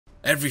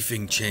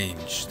Everything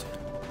changed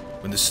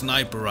when the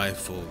sniper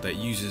rifle that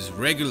uses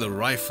regular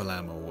rifle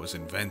ammo was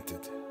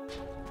invented.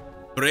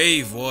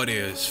 Brave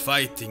warriors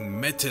fighting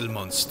metal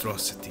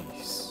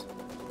monstrosities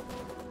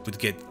would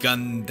get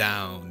gunned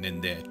down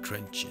in their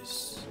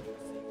trenches.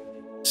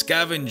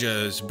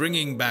 Scavengers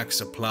bringing back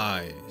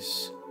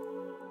supplies,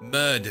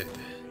 murdered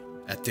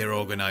at their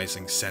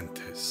organizing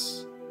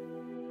centers.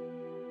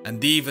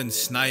 And even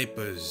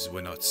snipers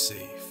were not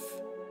safe.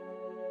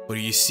 For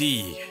you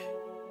see,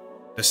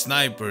 the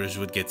snipers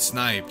would get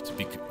sniped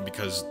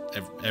because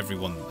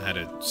everyone had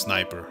a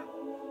sniper.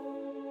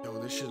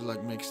 Yo, this should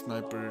like make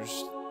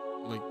snipers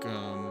like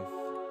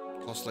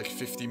cost like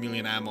 50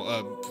 million ammo,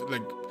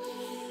 like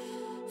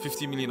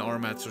 50 million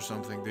armats or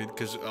something, dude.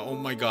 Because oh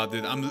my god,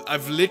 dude,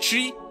 I've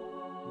literally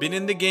been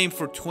in the game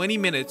for 20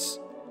 minutes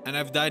and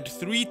I've died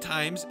 3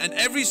 times, and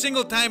every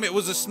single time it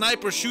was a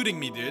sniper shooting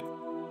me, dude.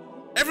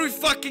 Every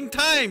fucking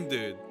time,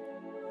 dude.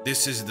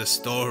 This is the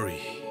story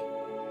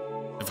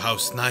of how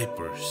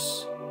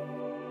snipers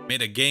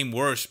made a game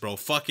worse, bro.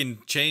 Fucking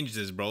change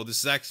this, bro. This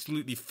is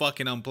absolutely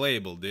fucking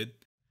unplayable, dude.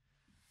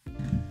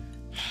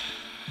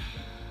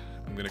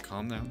 I'm gonna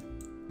calm down.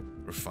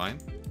 We're fine.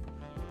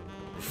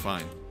 We're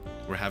fine.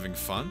 We're having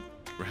fun.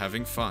 We're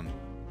having fun.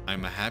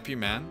 I'm a happy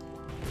man.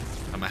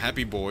 I'm a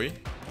happy boy.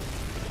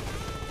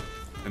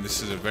 And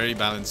this is a very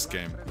balanced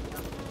game.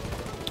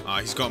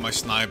 Ah, he's got my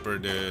sniper,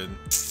 dude.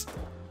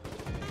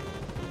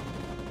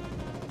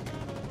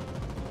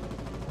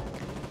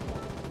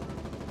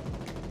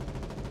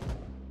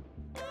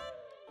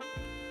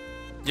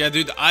 Yeah,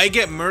 dude, I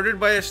get murdered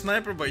by a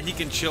sniper, but he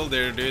can chill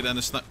there, dude, and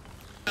the sniper...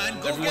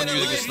 Everyone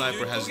using a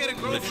sniper has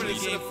literally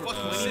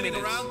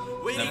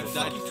Never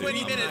fucking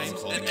 20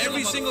 minutes, and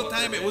every single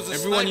time it was a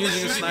everyone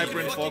using a sniper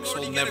in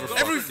Foxhole never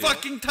every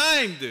fucking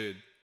time, dude.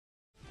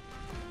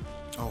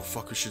 Oh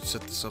fuck, we should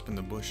set this up in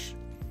the bush.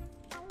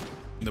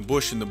 In the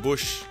bush, in the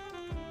bush.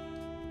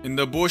 In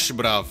the bush,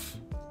 bruv.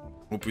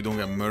 Hope we don't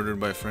get murdered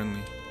by a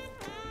friendly.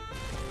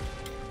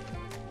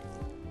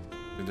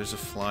 Dude, there's a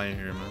fly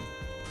here, man.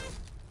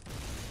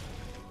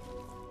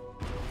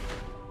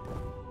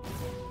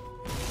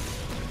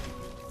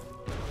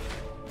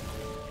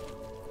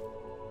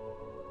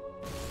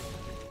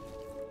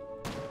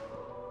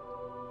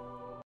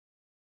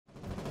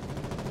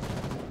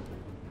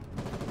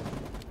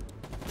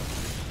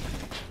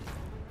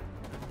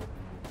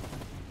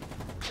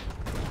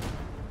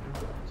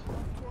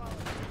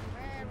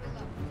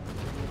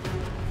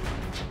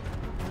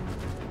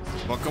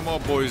 Well, come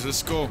on, boys,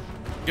 let's go.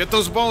 Get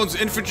those bones,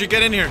 infantry,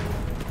 get in here.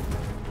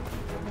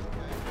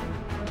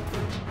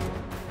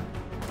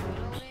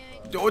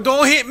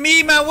 Don't hit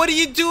me, man. What are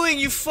you doing,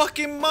 you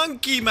fucking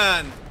monkey,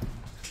 man?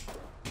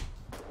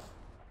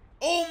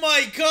 Oh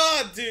my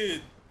god,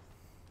 dude.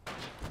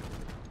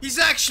 He's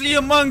actually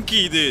a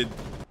monkey, dude.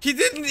 He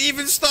didn't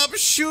even stop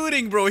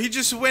shooting, bro. He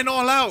just went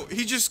all out.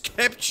 He just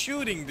kept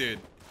shooting,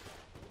 dude.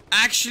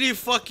 Actually a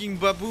fucking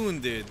baboon,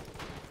 dude.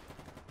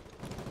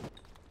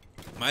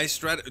 My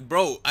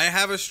bro, I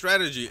have a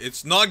strategy.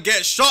 It's not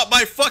get shot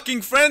by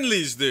fucking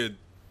friendlies, dude.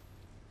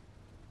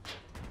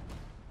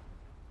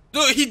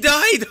 Dude, he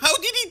died. How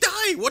did he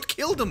die? What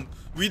killed him?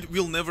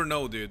 We'll never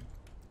know, dude.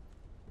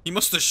 He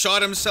must have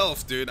shot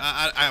himself, dude.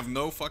 I have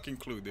no fucking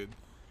clue, dude.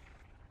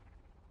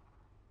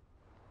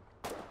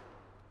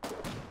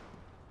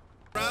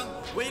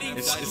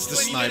 It's the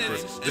sniper.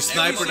 The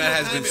sniper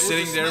that has been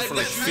sitting there for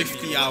like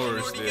 50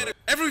 hours, dude.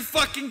 Every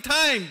fucking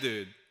time,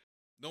 dude.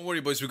 Don't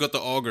worry, boys. We got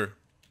the auger.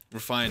 We're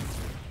fine.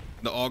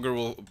 The auger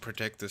will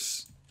protect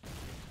us.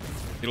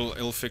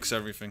 It'll fix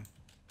everything.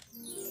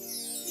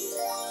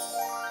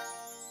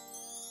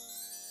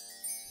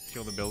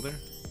 Kill the builder?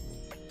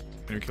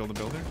 Can we kill the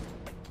builder?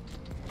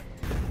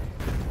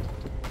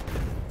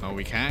 No,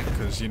 we can't,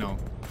 because, you know,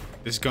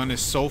 this gun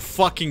is so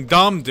fucking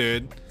dumb,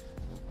 dude.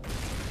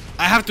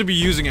 I have to be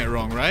using it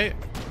wrong, right?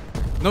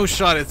 No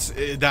shot it's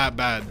that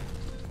bad.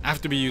 I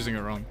have to be using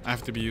it wrong. I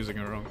have to be using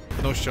it wrong.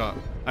 No shot.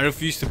 I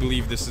refuse to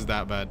believe this is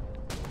that bad.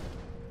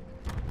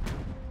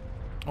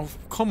 Oh,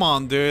 come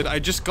on, dude. I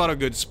just got a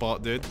good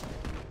spot, dude.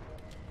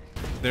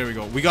 There we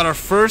go. We got our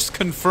first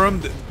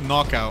confirmed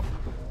knockout.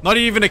 Not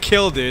even a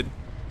kill, dude.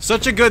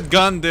 Such a good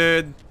gun,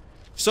 dude.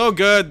 So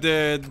good,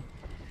 dude.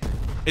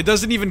 It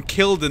doesn't even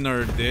kill the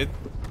nerd, dude.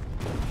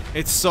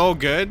 It's so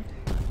good.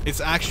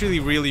 It's actually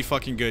really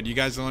fucking good. You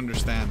guys don't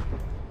understand.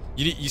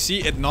 You see,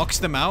 it knocks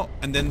them out,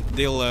 and then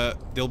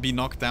they'll be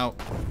knocked out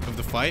of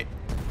the fight.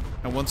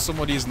 And once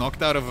somebody is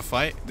knocked out of a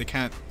fight, they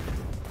can't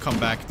come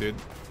back, dude.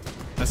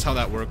 That's how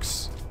that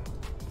works.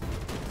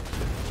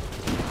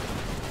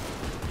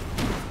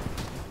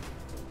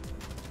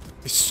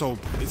 It's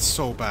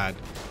so bad.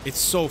 It's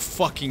so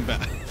fucking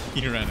bad.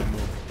 He ran and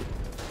moved.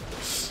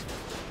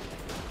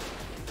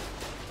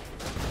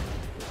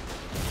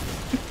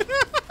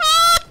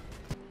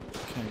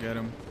 Can't get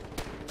him.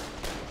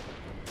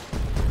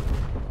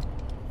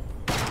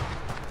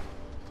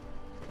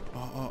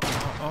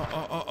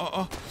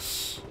 Oh.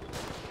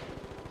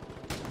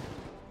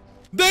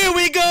 There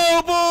we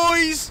go,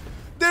 boys!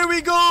 There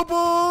we go,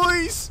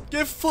 boys!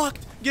 Get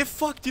fucked! Get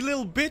fucked, you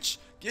little bitch!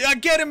 Yeah,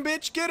 get him,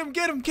 bitch! Get him,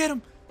 get him, get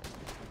him!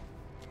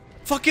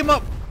 Fuck him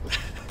up!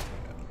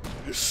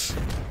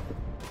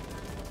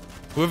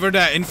 Whoever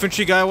that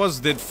infantry guy was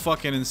did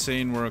fucking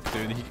insane work,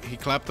 dude. He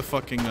clapped the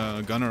fucking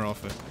gunner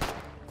off it.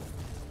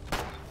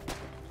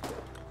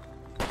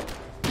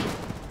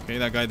 Okay,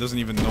 that guy doesn't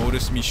even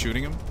notice me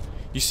shooting him.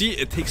 You see,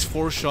 it takes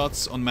 4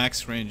 shots on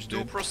max range,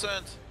 dude.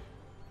 2%.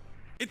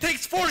 It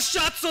takes 4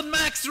 shots on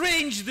max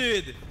range,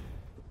 dude!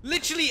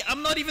 Literally,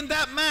 I'm not even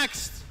that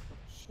maxed!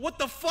 What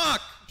the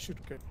fuck? Shoot,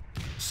 good.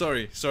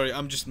 Sorry,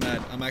 I'm just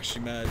mad. I'm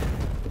actually mad.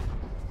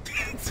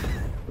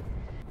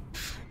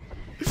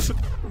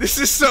 This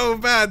is so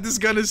bad. This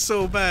gun is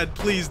so bad.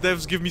 Please,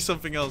 devs, give me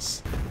something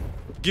else.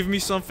 Give me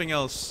something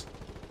else.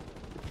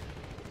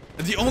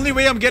 The only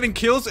way I'm getting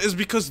kills is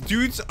because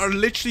dudes are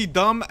literally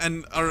dumb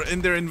and are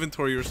in their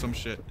inventory or some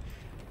shit.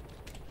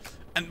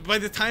 And by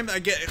the time I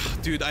get...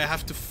 Dude, I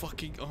have to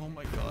fucking... Oh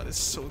my god, it's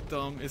so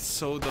dumb. It's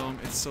so dumb.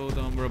 It's so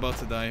dumb. We're about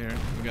to die here.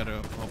 We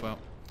gotta help out.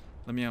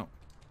 Let me out.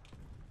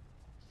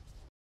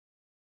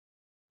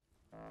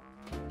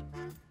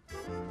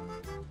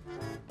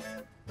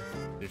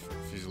 If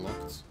he's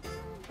locked.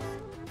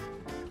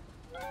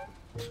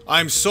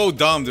 I'm so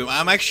dumb, dude.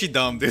 I'm actually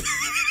dumb, dude.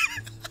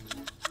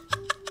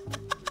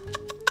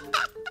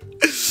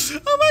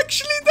 I'm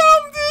actually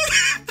dumb,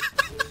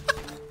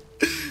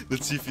 dude.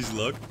 Let's see if he's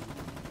locked.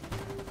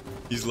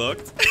 He's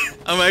locked.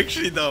 I'm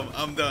actually dumb.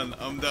 I'm done.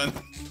 I'm done.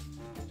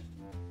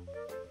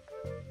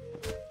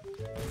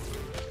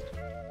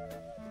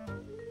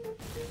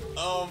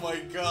 Oh my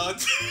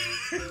god.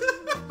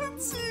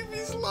 Let's see if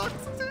he's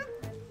locked, dude.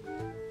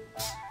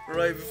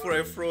 Right before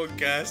I throw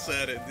gas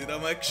at it, dude.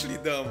 I'm actually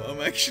dumb.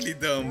 I'm actually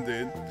dumb,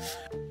 dude.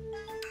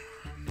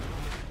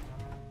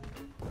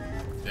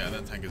 Yeah,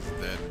 that tank is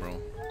dead,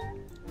 bro.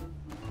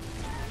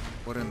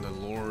 What in the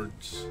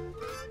lords?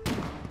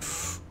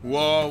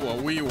 Whoa, wah,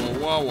 wee, wah,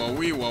 wah, wah,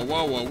 wee, wah,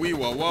 wah, wah, wee,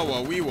 wah, wah,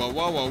 wah, wee, wah,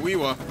 wah, wah, wee,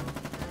 wah.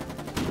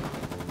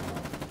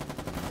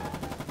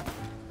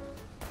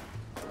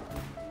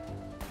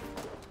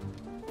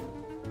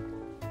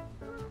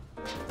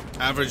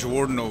 Average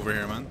warden over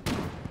here, man.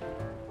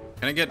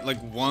 Can I get like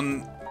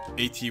 1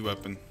 AT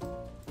weapon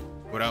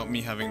without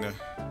me having to...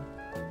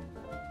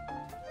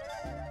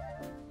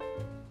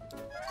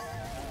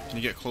 Can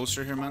you get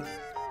closer here, man?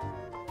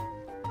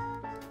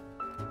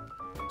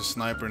 The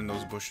sniper in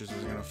those bushes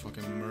is gonna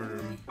fucking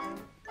murder me.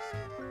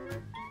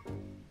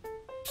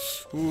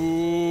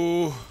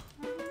 Ooh.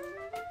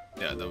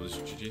 Yeah, that was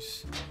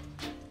GG's.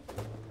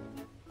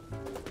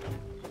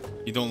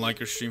 You don't like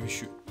your stream,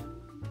 shoot.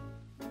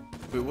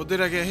 Wait, what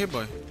did I get hit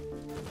by?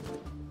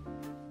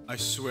 I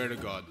swear to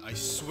God. I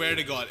swear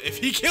to God. If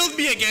he killed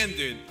me again,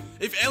 dude.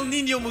 If El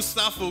Nino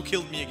Mustafa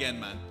killed me again,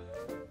 man.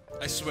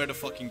 I swear to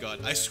fucking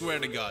God. I swear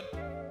to God.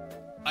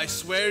 I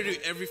swear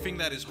to everything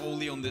that is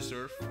holy on this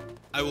earth.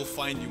 I will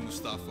find you,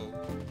 Mustafa.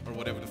 Or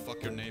whatever the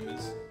fuck your name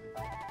is.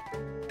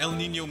 El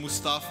Nino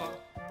Mustafa.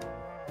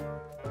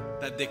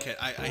 That dickhead.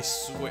 I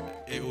swear.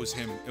 It was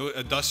him.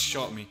 A dust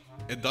shot me.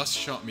 A dust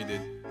shot me,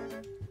 dude.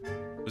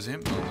 Was it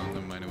him? Oh, no,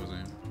 never mind. It wasn't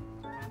him.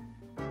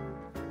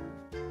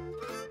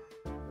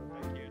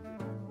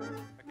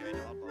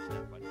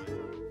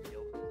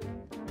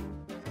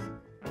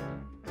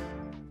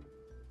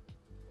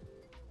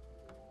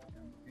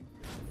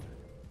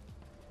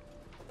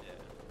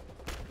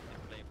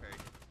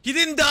 He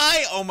didn't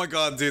die! Oh my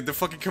god, dude. The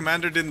fucking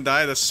commander didn't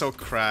die. That's so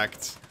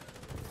cracked.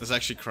 That's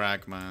actually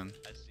crack, man.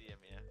 I see him,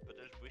 yeah. But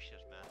there's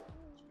wishes, man.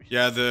 Wishes.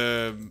 Yeah,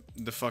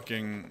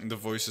 the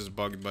voice is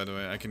bugged, by the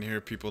way. I can hear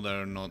people that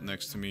are not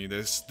next to me.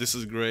 This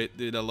is great,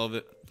 dude. I love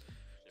it.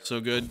 So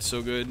good,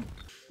 so good.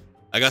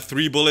 I got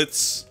 3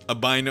 bullets, a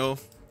bino,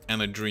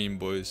 and a dream,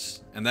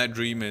 boys. And that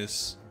dream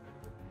is...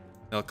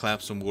 I'll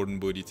clap some warden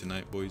booty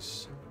tonight,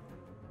 boys.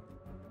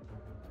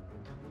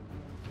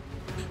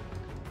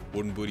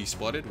 Warden booty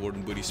spotted.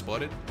 Warden booty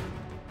spotted.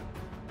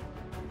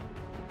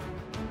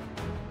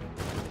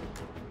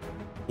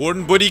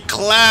 Warden booty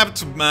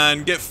clapped,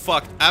 man. Get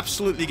fucked.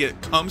 Absolutely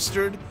get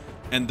cumstered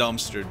and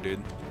dumpstered,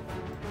 dude.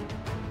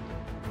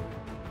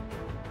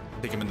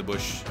 Take him in the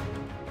bush.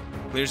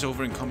 Players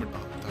over encumbered.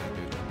 Oh, die,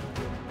 dude.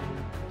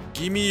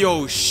 Give me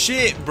your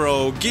shit,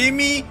 bro. Give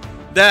me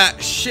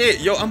that shit.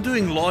 Yo, I'm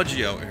doing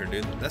logi out here,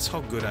 dude. That's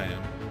how good I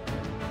am.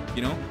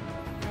 You know?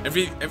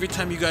 Every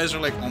time you guys are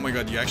like, oh my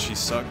god, you actually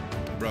suck.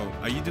 Bro,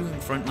 are you doing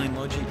frontline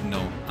logi?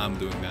 No, I'm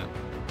doing that.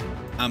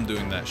 I'm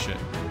doing that shit.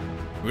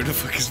 Where the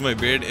fuck is my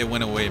beard? It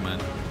went away,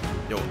 man.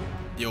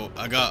 Yo,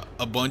 I got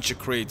a bunch of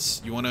crates.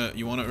 You wanna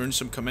earn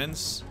some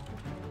commends?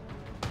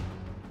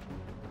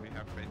 We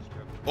have crates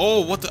too.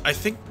 Oh, what the? I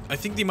think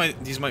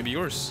these might be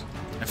yours.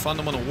 I found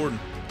them on a warden.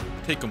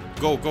 Take them.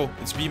 Go.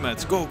 It's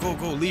B-mats. Go.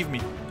 Leave me.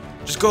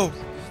 Just go.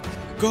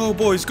 Go,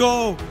 boys,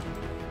 go.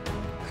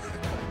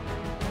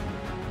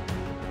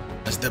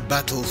 As the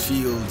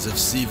battlefields of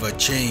Siva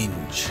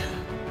change,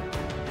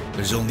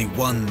 there's only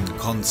one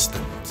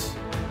constant.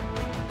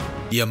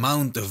 The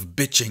amount of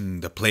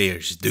bitching the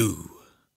players do.